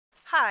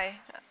Hi,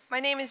 my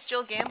name is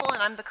Jill Gambill,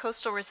 and I'm the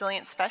Coastal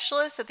Resilience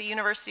Specialist at the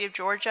University of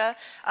Georgia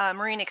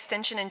Marine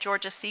Extension and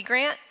Georgia Sea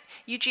Grant.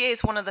 UGA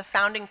is one of the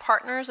founding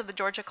partners of the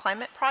Georgia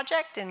Climate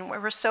Project, and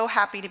we're so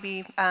happy to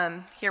be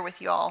here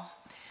with you all.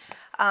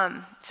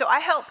 So I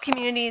help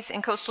communities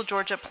in coastal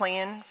Georgia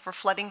plan for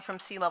flooding from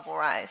sea level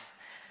rise.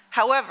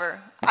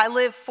 However, I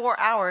live 4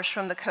 hours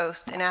from the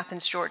coast in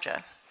Athens,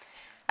 Georgia.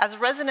 As a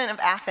resident of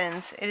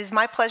Athens, it is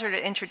my pleasure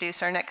to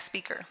introduce our next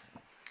speaker.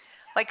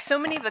 Like so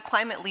many of the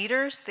climate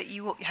leaders that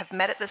you have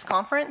met at this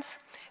conference,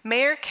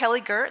 Mayor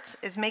Kelly Girtz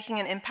is making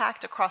an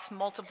impact across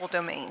multiple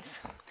domains.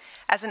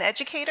 As an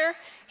educator,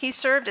 he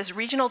served as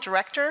Regional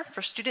Director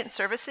for Student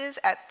Services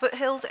at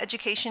Foothills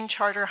Education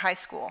Charter High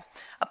School,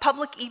 a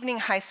public evening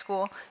high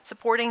school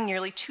supporting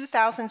nearly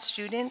 2,000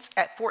 students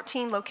at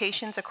 14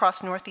 locations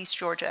across Northeast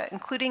Georgia,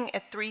 including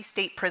at 3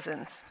 state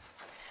prisons.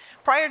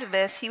 Prior to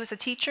this, he was a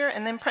teacher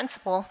and then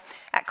principal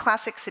at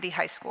Classic City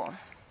High School.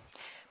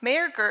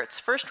 Mayor Girtz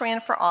first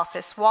ran for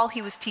office while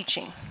he was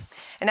teaching,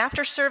 and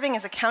after serving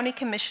as a county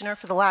commissioner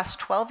for the last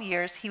 12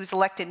 years, he was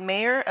elected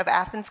mayor of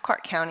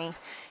Athens-Clarke County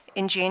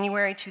in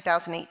January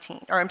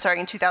 2018,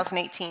 in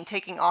 2018,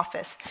 taking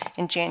office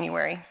in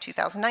January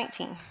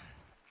 2019.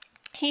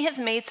 He has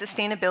made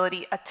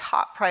sustainability a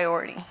top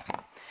priority.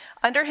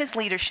 Under his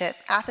leadership,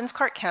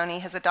 Athens-Clarke County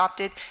has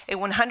adopted a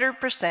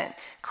 100%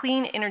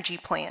 clean energy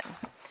plan,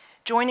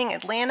 joining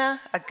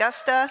Atlanta,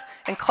 Augusta,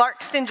 and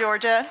Clarkston,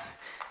 Georgia,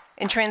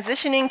 in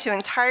transitioning to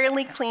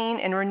entirely clean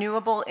and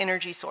renewable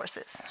energy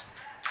sources.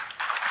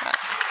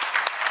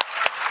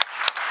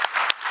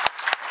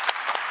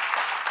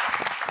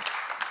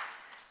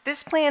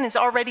 This plan is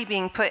already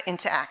being put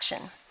into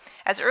action,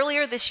 as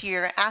earlier this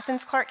year,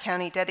 Athens-Clarke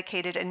County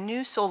dedicated a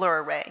new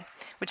solar array,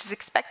 which is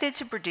expected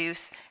to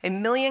produce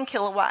 1 million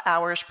kilowatt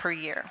hours per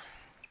year.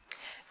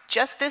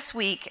 Just this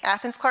week,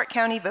 Athens-Clarke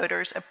County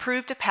voters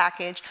approved a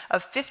package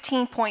of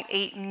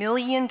 $15.8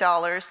 million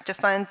to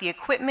fund the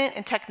equipment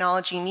and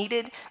technology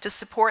needed to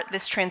support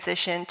this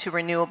transition to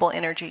renewable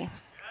energy.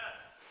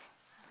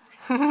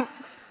 Yes.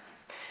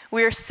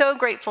 We are so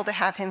grateful to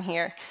have him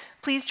here.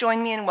 Please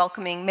join me in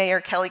welcoming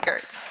Mayor Kelly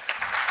Girtz.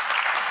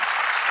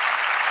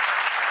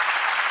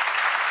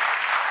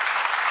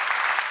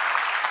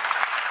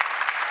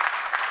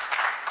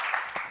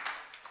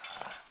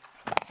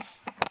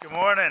 Good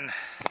morning.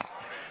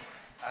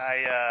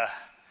 I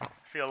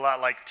feel a lot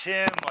like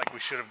Tim, like we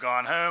should have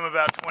gone home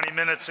about 20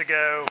 minutes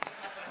ago.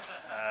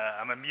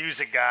 I'm a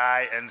music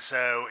guy, and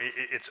so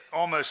it's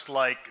almost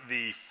like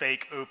the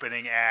fake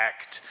opening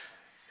act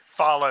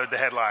followed the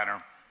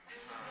headliner.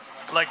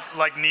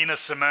 Like Nina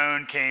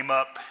Simone came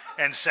up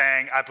and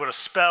sang, "I Put a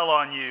Spell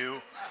on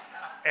You,"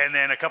 and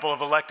then a couple of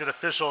elected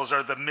officials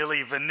are the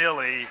Milli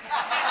Vanilli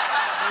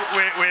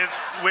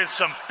with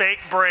some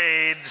fake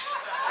braids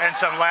and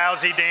some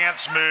lousy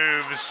dance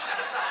moves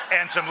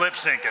and some lip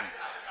syncing.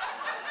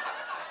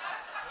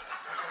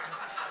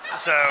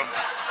 So,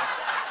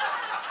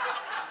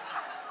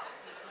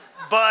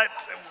 but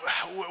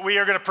we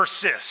are going to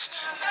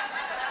persist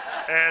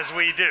as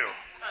we do.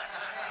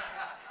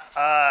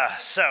 I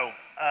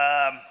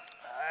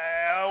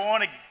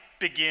want to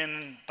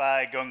begin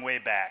by going way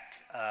back.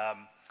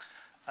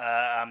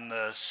 I'm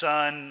the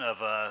son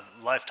of a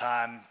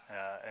lifetime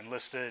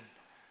enlisted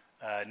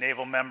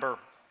naval member,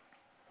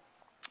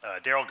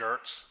 Daryl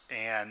Girtz,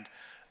 and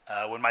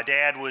when my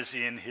dad was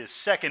in his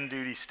second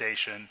duty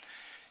station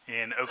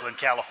in Oakland,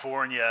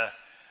 California,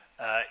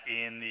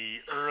 in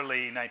the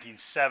early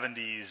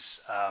 1970s,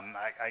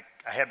 I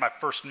had my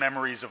first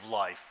memories of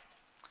life.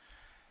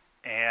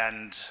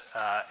 And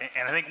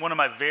I think one of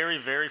my very,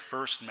 very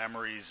first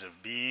memories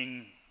of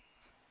being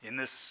in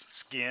this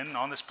skin,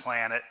 on this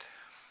planet,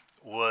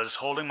 was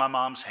holding my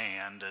mom's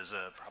hand as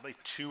a probably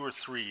 2 or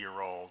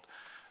 3-year-old,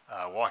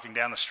 walking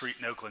down the street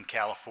in Oakland,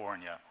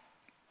 California.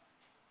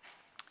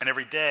 And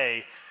every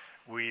day,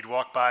 we'd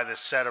walk by this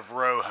set of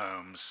row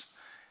homes,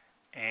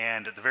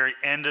 and at the very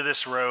end of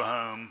this row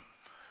home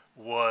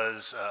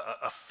was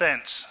a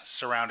fence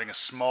surrounding a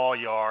small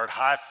yard,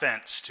 high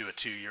fence to a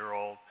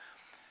 2-year-old.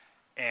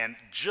 And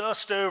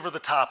just over the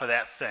top of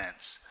that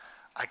fence,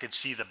 I could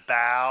see the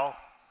bow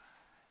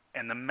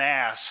and the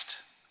mast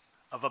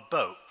of a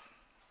boat.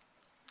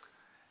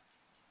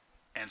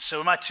 And so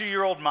in my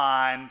 2-year-old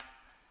mind,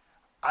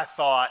 I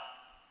thought,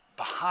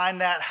 behind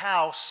that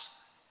house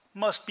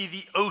must be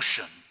the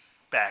ocean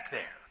back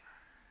there,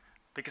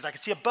 because I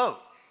could see a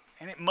boat,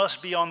 and it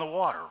must be on the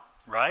water,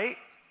 right?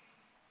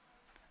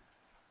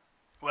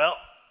 Well,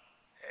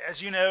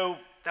 as you know,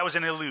 that was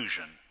an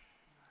illusion.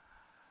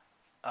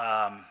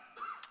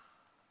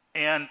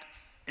 And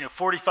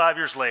 45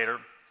 years later,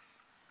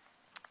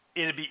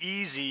 it'd be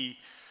easy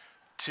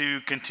to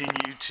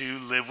continue to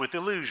live with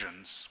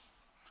illusions.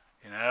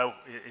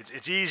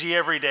 It's easy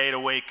every day to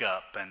wake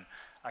up, and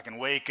I can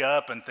wake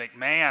up and think,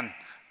 man,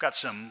 I've got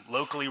some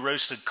locally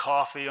roasted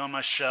coffee on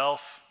my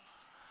shelf.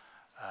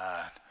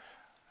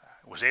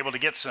 Was able to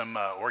get some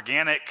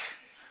organic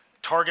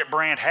Target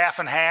brand half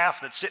and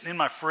half that's sitting in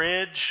my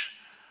fridge.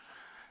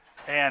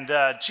 And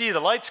gee, the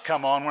lights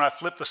come on when I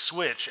flip the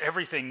switch.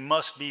 Everything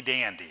must be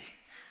dandy.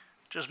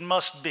 just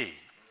must be.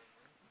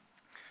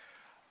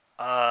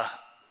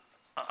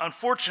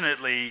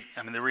 Unfortunately,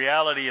 I mean, the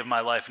reality of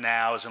my life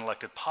now as an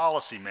elected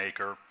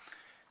policymaker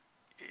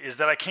is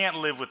that I can't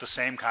live with the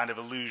same kind of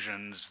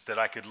illusions that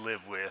I could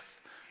live with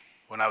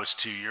when I was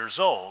 2 years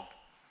old,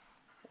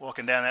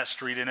 walking down that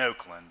street in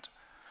Oakland.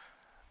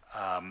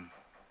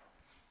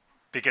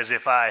 Because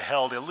if I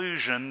held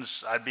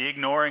illusions, I'd be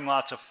ignoring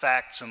lots of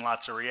facts and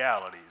lots of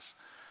realities.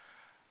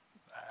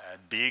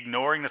 I'd be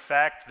ignoring the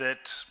fact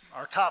that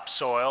our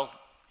topsoil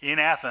in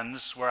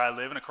Athens, where I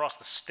live, and across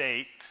the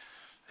state,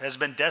 has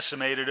been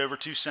decimated over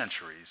 2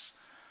 centuries.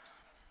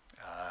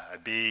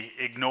 I'd be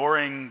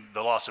ignoring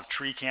the loss of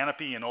tree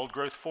canopy and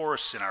old-growth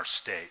forests in our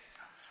state.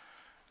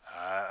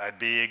 I'd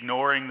be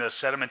ignoring the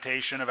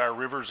sedimentation of our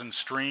rivers and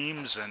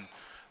streams and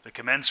the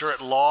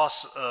commensurate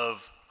loss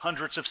of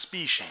hundreds of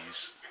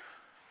species.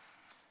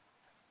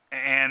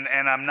 And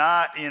I'm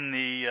not in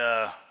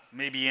the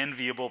maybe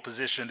enviable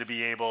position to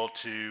be able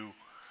to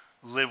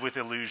live with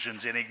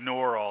illusions and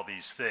ignore all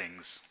these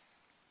things.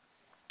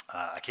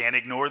 I can't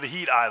ignore the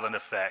heat island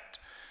effect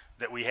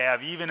that we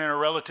have even in a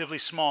relatively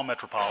small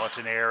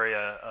metropolitan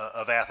area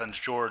of Athens,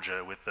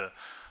 Georgia, with the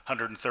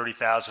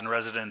 130,000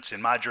 residents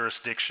in my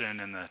jurisdiction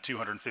and the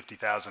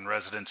 250,000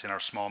 residents in our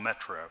small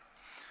metro.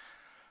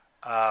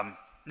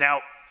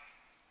 Now,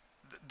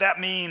 that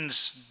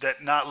means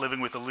that not living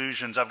with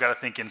illusions, I've got to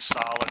think in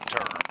solid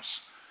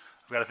terms.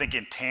 I've got to think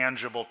in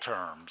tangible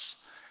terms.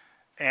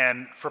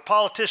 And for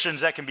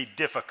politicians, that can be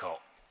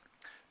difficult,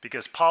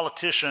 because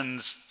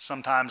politicians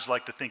sometimes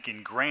like to think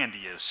in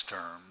grandiose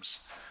terms.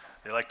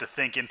 They like to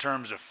think in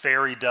terms of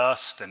fairy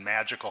dust and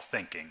magical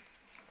thinking.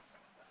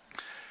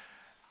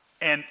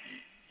 And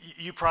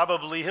you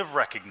probably have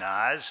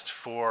recognized,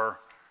 for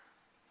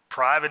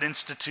private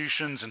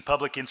institutions and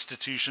public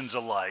institutions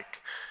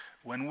alike,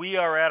 when we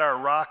are at our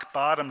rock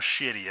bottom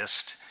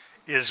shittiest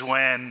is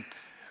when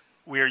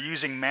we are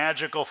using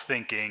magical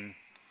thinking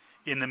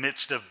in the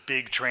midst of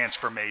big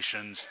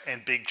transformations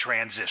and big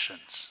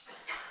transitions.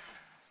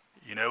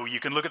 You know, you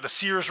can look at the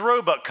Sears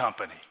Roebuck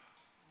Company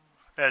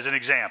as an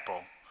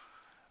example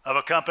of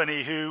a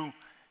company who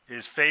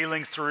is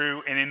failing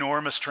through an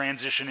enormous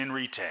transition in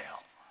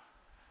retail.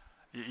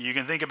 You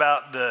can think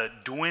about the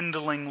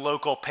dwindling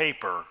local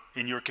paper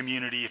in your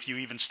community, if you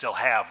even still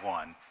have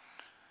one,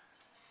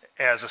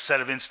 as a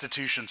set of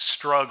institutions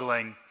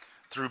struggling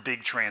through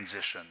big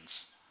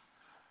transitions.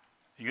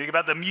 You can think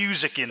about the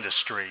music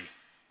industry,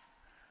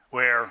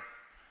 where,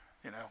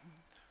 you know,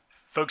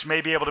 folks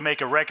may be able to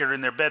make a record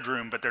in their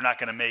bedroom, but they're not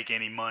going to make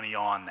any money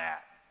on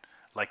that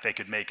like they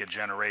could make a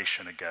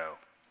generation ago.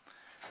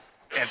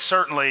 And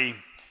certainly,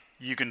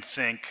 you can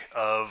think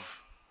of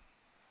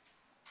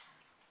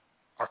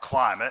our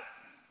climate,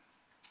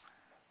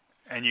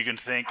 and you can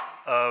think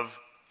of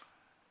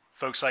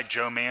folks like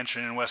Joe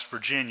Manchin in West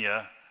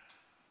Virginia,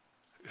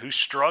 who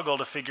struggle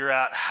to figure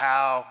out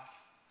how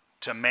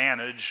to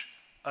manage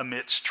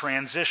amidst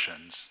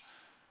transitions,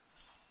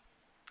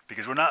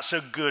 because we're not so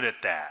good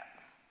at that.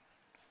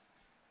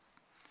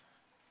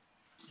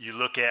 You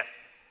look at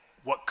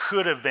what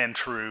could have been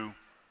true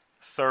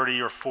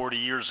 30 or 40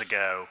 years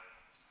ago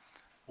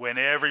when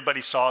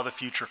everybody saw the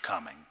future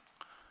coming.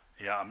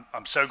 Yeah,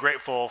 I'm so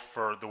grateful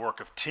for the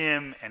work of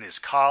Tim and his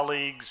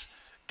colleagues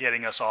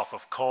getting us off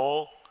of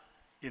coal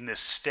in this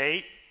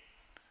state,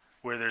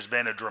 where there's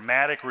been a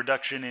dramatic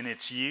reduction in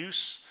its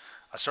use.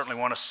 I certainly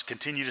want to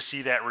continue to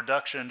see that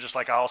reduction, just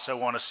like I also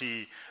want to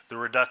see the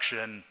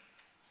reduction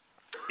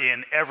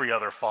in every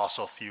other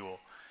fossil fuel,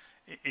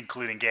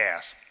 including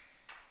gas.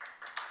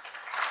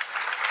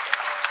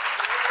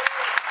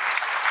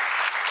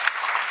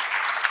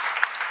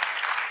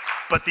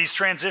 But these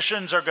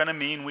transitions are going to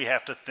mean we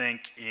have to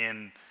think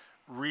in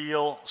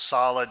real,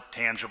 solid,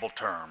 tangible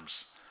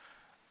terms.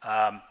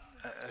 I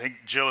think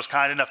Jill is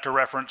kind enough to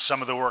reference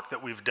some of the work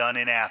that we've done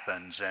in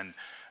Athens, and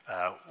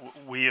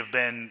we have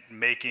been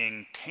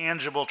making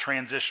tangible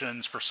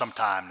transitions for some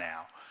time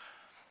now.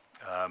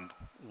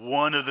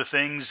 One of the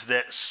things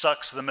that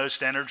sucks the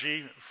most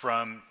energy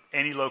from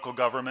any local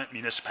government,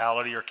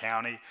 municipality, or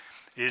county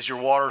is your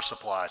water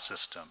supply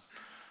system,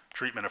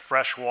 treatment of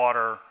fresh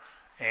water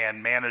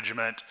and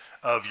management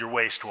of your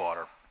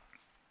wastewater.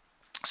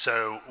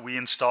 So we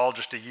installed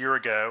just a year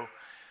ago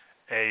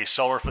a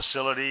solar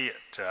facility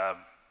at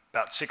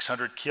about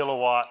 600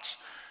 kilowatts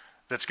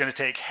that's going to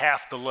take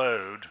half the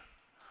load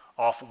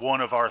off one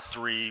of our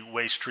 3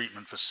 waste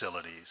treatment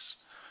facilities.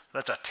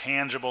 That's a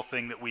tangible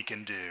thing that we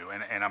can do,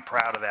 and I'm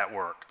proud of that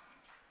work.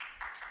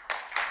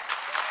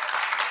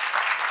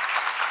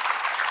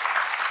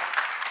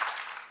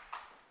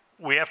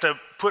 We have to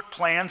put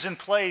plans in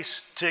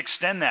place to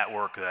extend that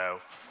work,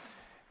 though.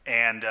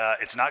 And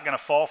it's not going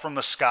to fall from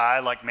the sky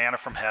like manna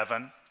from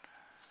heaven.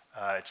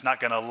 It's not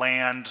going to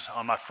land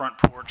on my front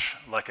porch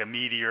like a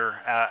meteor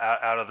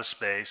out of the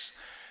space.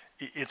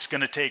 It's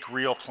going to take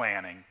real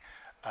planning.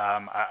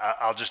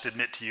 I'll just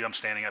admit to you, I'm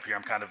standing up here,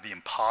 I'm kind of the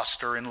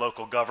imposter in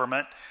local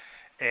government.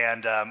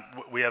 And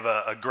we have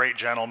a great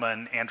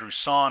gentleman, Andrew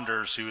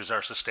Saunders, who is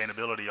our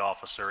sustainability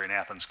officer in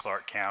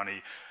Athens-Clarke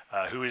County,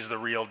 who is the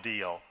real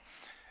deal.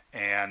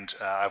 And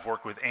I've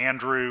worked with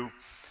Andrew,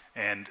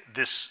 and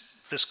this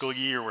fiscal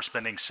year we're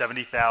spending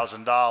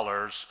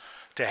 $70,000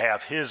 to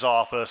have his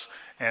office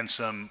and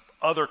some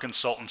other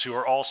consultants who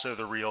are also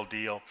the real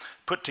deal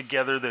put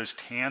together those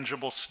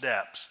tangible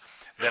steps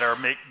that are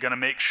going to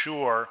make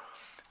sure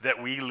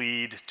that we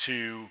lead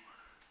to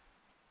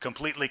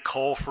completely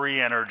coal-free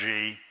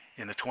energy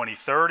in the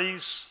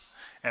 2030s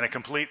and a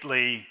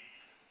completely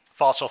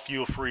fossil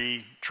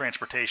fuel-free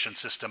transportation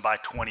system by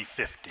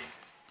 2050.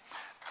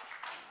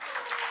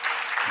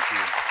 Thank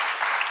you.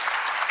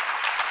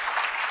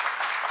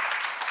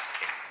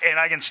 And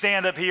I can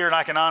stand up here and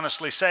I can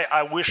honestly say,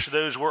 I wish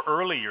those were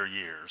earlier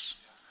years.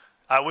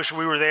 I wish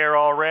we were there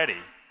already.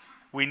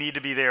 We need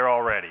to be there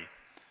already.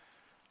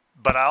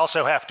 But I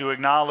also have to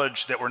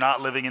acknowledge that we're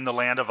not living in the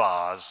land of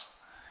Oz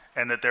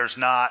and that there's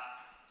not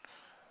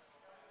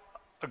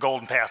a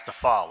golden path to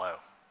follow.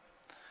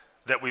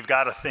 That we've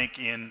got to think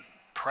in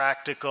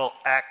practical,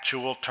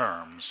 actual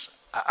terms.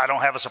 I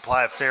don't have a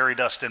supply of fairy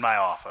dust in my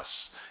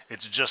office.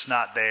 It's just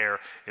not there.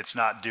 It's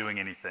not doing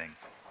anything.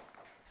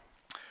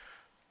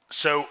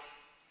 So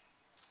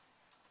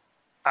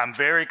I'm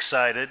very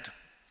excited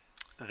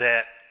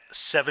that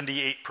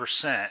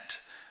 78%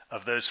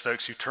 of those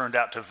folks who turned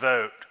out to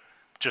vote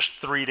just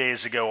 3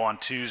 days ago on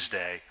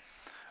Tuesday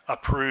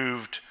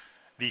approved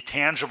the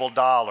tangible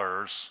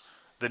dollars,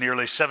 the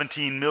nearly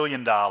 $17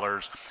 million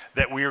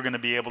that we are going to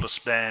be able to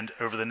spend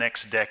over the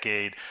next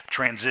decade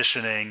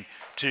transitioning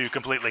to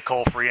completely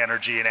coal-free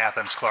energy in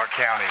Athens, Clarke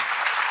County.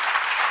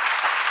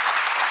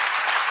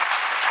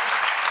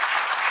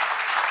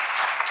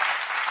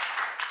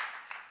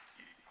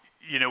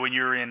 You know, when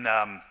you're in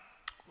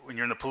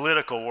the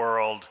political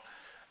world,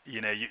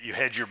 you know, you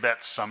hedge your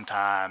bets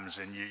sometimes,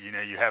 and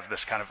you have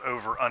this kind of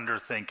over-under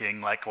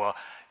thinking, like, well,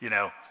 you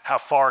know, how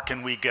far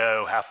can we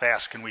go? How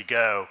fast can we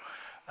go?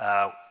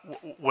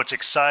 What's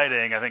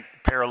exciting, I think,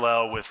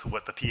 parallel with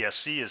what the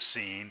PSC has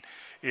seen,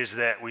 is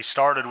that we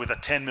started with a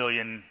 $10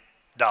 million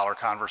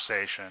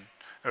conversation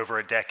over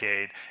a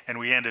decade, and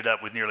we ended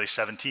up with nearly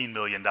 $17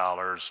 million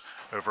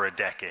over a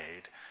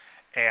decade.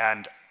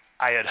 And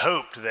I had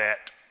hoped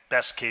that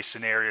best case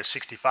scenario,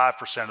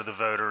 65% of the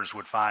voters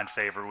would find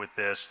favor with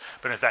this,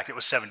 but in fact it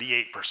was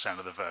 78%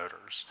 of the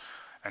voters.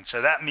 And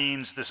so that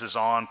means this is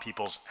on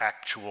people's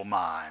actual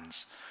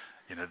minds.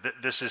 You know,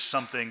 this is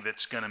something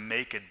that's going to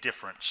make a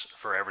difference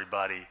for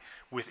everybody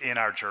within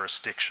our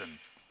jurisdiction.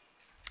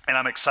 And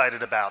I'm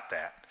excited about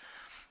that.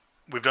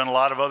 We've done a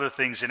lot of other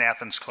things in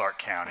Athens, Clarke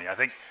County. I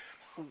think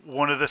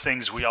one of the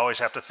things we always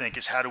have to think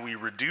is, how do we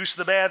reduce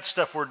the bad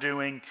stuff we're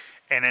doing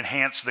and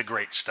enhance the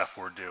great stuff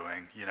we're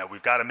doing? You know,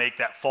 we've got to make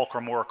that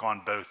fulcrum work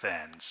on both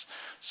ends.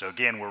 So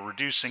again, we're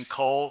reducing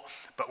coal,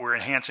 but we're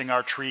enhancing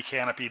our tree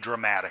canopy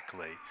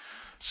dramatically.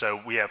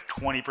 So we have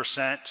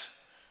 20%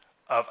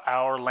 of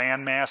our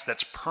land mass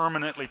that's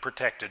permanently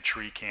protected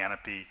tree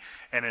canopy.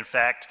 And in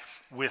fact,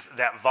 with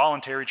that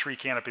voluntary tree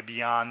canopy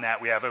beyond that,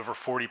 we have over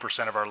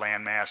 40% of our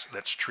land mass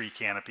that's tree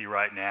canopy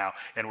right now,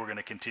 and we're going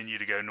to continue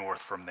to go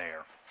north from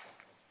there.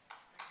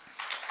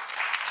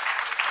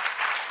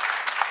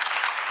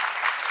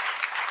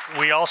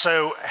 We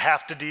also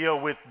have to deal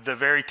with the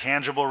very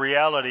tangible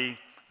reality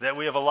that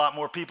we have a lot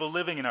more people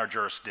living in our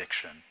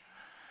jurisdiction.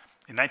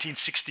 In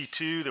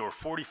 1962, there were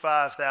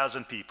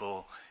 45,000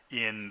 people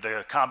in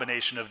the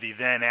combination of the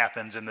then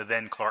Athens and the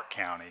then Clarke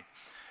County.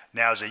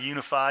 Now, as a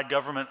unified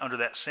government under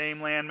that same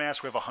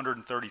landmass, we have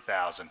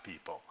 130,000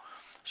 people.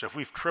 So if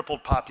we've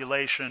tripled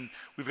population,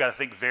 we've got to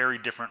think very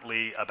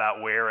differently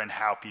about where and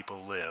how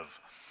people live.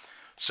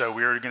 So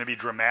we're going to be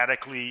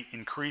dramatically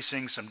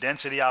increasing some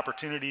density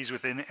opportunities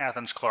within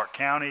Athens, Clarke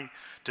County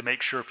to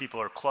make sure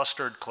people are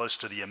clustered close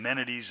to the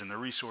amenities and the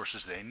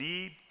resources they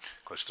need,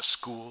 close to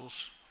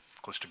schools,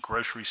 close to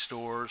grocery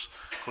stores,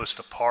 close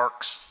to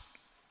parks,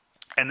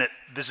 and that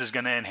this is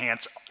going to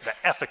enhance the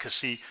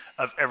efficacy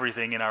of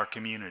everything in our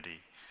community,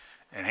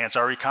 enhance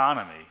our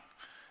economy,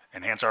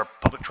 enhance our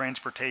public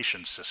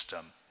transportation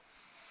system.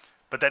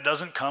 But that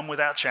doesn't come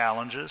without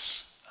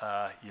challenges.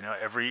 You know,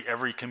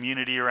 every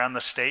community around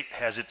the state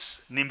has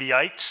its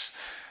NIMBYites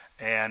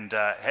and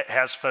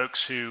has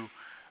folks who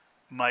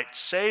might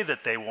say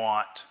that they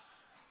want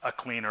a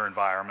cleaner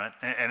environment.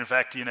 And in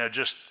fact, you know,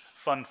 just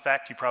fun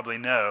fact you probably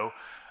know,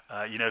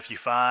 you know, if you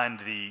find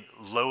the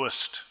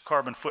lowest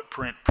carbon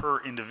footprint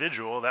per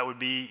individual, that would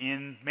be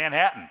in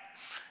Manhattan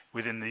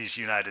within these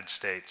United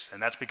States.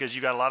 And that's because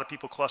you got a lot of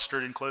people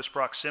clustered in close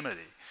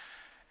proximity.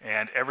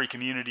 And every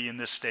community in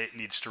this state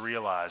needs to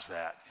realize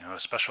that, you know,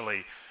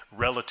 especially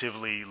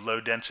relatively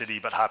low density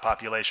but high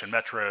population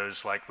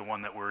metros like the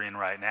one that we're in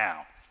right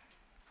now.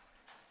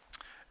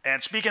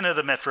 And speaking of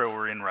the metro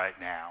we're in right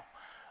now,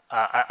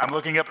 I'm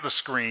looking up at the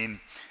screen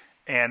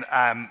and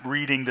I'm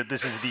reading that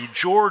this is the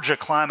Georgia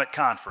Climate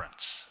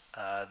Conference,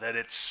 that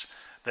it's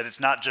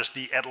not just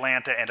the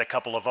Atlanta and a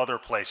couple of other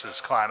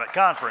places climate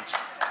conference.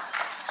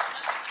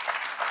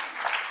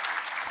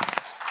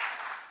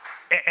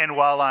 And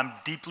while I'm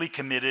deeply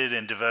committed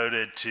and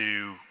devoted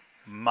to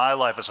my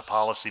life as a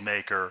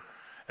policymaker,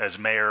 as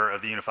mayor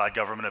of the Unified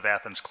Government of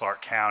Athens,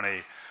 Clarke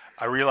County,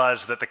 I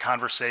realize that the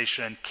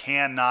conversation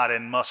cannot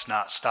and must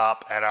not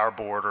stop at our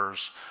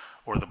borders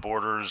or the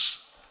borders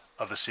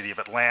of the city of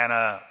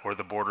Atlanta or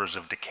the borders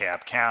of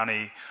DeKalb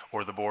County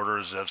or the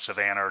borders of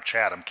Savannah or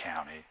Chatham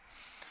County.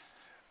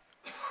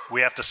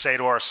 We have to say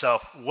to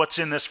ourselves, what's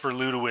in this for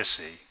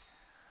Ludowici?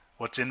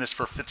 What's in this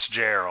for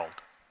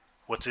Fitzgerald?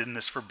 What's in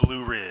this for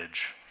Blue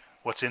Ridge?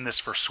 What's in this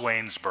for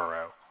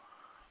Swainsboro?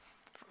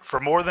 For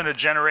more than a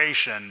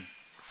generation,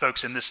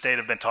 folks in this state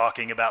have been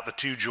talking about the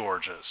two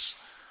Georgias.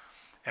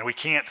 And we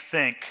can't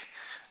think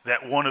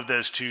that one of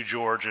those two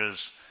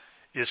Georgias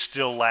is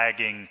still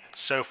lagging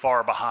so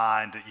far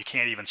behind that you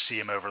can't even see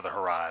him over the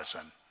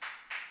horizon.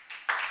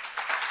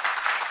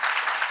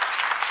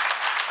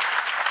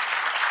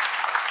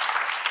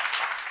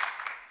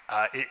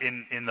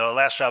 In the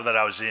last job that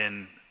I was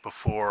in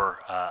before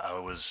I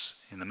was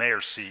in the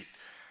mayor's seat,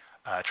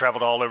 I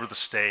traveled all over the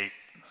state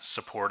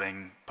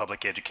supporting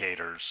public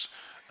educators,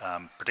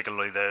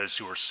 particularly those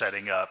who were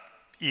setting up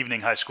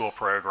evening high school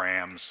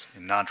programs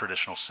in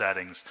non-traditional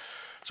settings.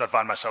 So I'd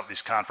find myself at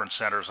these conference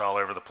centers all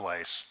over the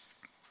place.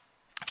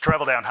 I've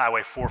traveled down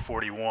Highway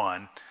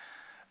 441.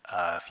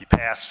 If you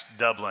pass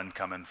Dublin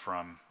coming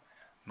from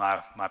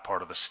my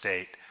part of the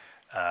state,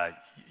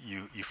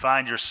 you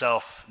find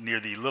yourself near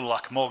the Little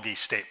Lochmulgee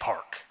State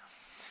Park.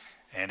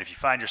 And if you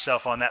find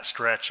yourself on that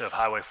stretch of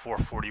Highway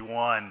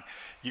 441,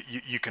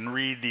 you can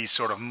read these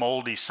sort of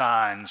moldy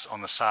signs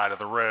on the side of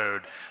the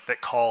road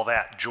that call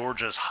that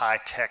Georgia's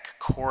high-tech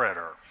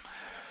corridor.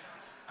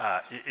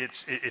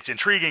 It's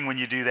intriguing when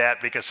you do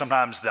that because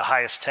sometimes the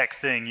highest tech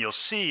thing you'll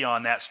see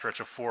on that stretch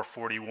of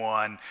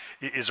 441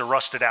 is a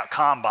rusted out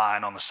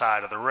combine on the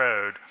side of the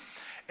road.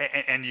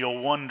 And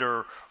you'll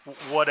wonder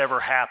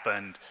whatever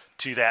happened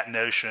to that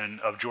notion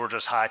of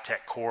Georgia's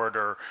high-tech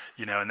corridor,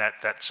 you know, and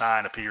that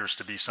sign appears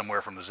to be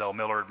somewhere from the Zell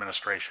Miller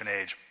administration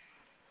age.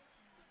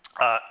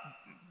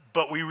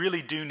 But we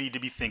really do need to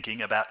be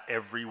thinking about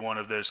every one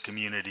of those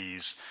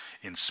communities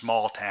in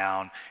small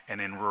town and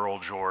in rural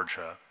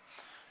Georgia.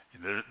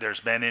 There's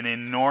been an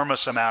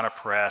enormous amount of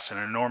press, an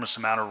enormous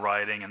amount of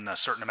writing, and a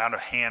certain amount of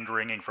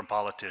hand-wringing from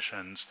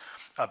politicians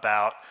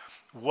about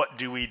what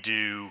do we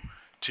do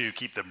to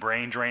keep the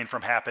brain drain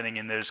from happening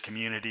in those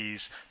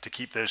communities, to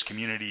keep those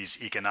communities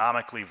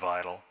economically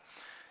vital.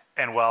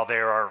 And while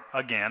there are,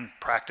 again,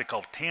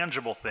 practical,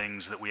 tangible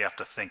things that we have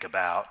to think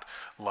about,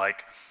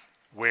 like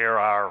where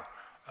our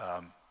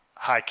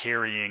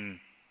high-carrying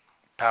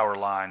power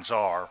lines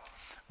are,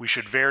 we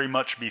should very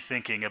much be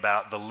thinking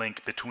about the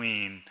link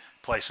between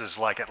places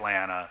like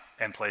Atlanta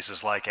and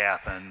places like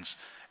Athens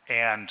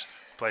and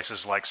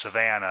places like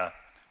Savannah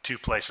to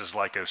places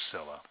like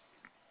Ocilla.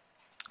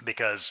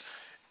 Because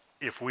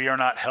if we are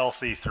not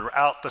healthy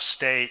throughout the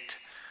state,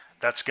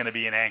 that's going to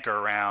be an anchor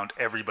around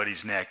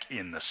everybody's neck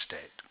in the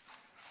state.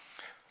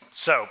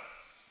 So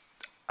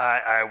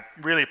I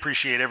really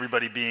appreciate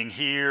everybody being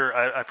here.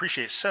 I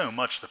appreciate so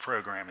much the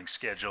programming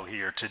schedule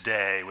here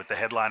today with the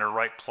headliner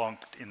right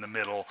plunked in the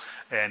middle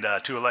and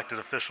two elected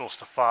officials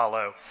to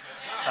follow.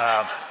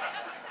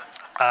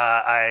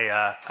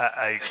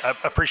 I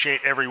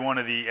appreciate every one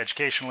of the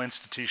educational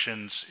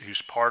institutions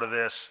who's part of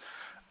this.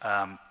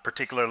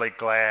 Particularly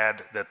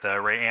glad that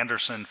the Ray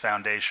Anderson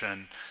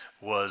Foundation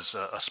was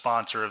a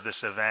sponsor of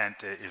this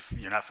event. If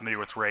you're not familiar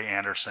with Ray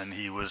Anderson,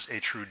 he was a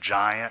true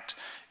giant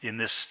in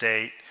this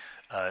state,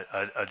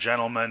 a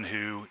gentleman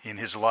who in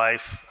his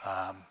life,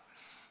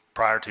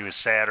 prior to his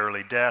sad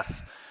early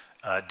death,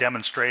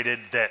 demonstrated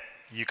that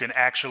you can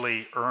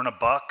actually earn a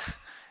buck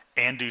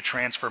and do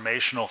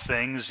transformational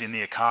things in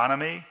the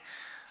economy.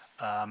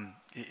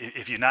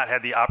 If you've not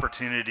had the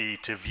opportunity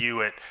to view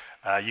it,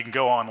 you can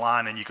go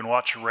online and you can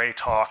watch Ray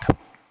talk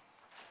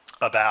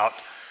about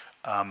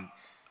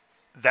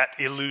that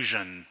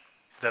illusion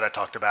that I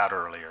talked about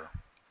earlier.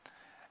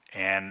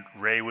 And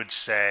Ray would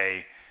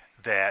say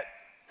that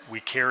we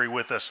carry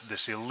with us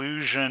this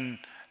illusion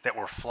that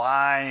we're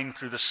flying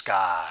through the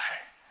sky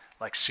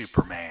like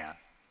Superman,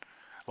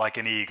 like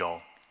an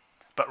eagle,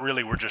 but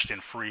really we're just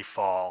in free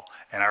fall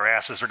and our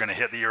asses are going to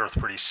hit the earth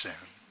pretty soon.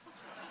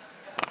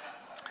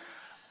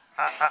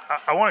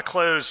 I want to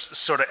close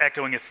sort of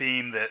echoing a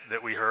theme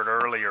that we heard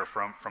earlier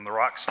from the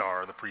rock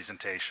star of the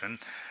presentation,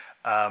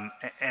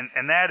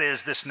 and that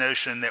is this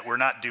notion that we're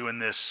not doing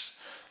this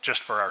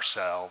just for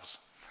ourselves,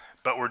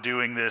 but we're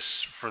doing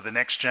this for the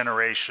next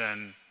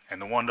generation and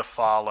the one to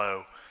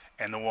follow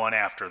and the one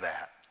after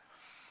that.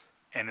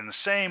 And in the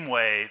same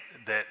way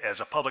that as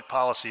a public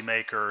policy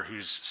maker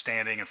who's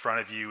standing in front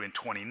of you in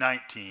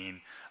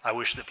 2019, I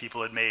wish that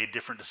people had made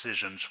different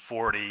decisions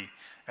 40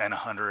 and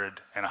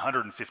 100 and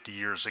 150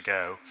 years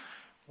ago,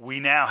 we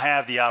now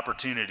have the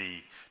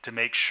opportunity to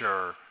make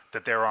sure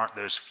that there aren't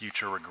those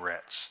future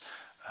regrets.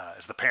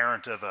 As the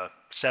parent of a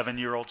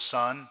 7-year-old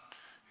son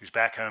who's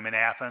back home in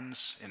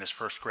Athens in his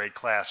first grade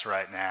class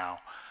right now,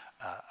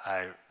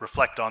 I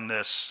reflect on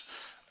this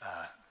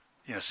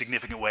in a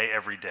significant way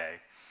every day.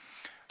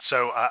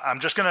 So I'm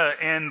just going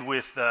to end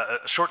with a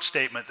short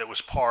statement that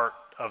was part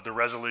of the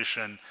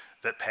resolution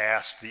that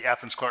passed the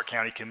Athens-Clarke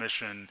County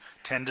Commission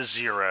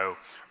 10-0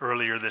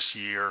 earlier this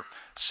year,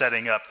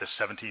 setting up this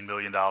 $17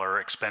 million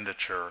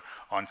expenditure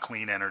on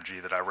clean energy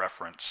that I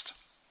referenced.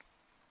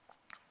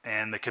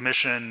 And the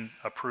commission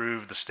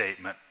approved the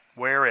statement,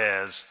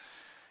 whereas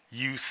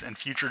youth and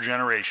future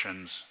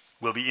generations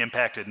will be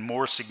impacted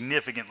more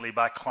significantly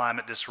by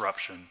climate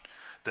disruption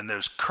than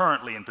those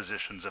currently in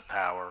positions of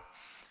power,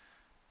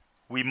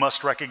 we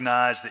must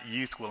recognize that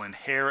youth will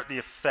inherit the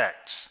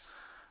effects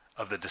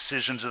of the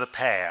decisions of the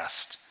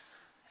past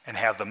and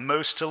have the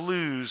most to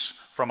lose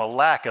from a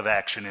lack of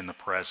action in the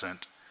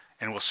present,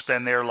 and will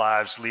spend their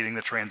lives leading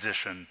the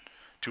transition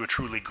to a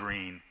truly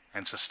green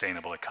and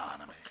sustainable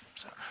economy.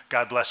 So,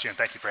 God bless you, and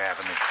thank you for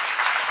having me.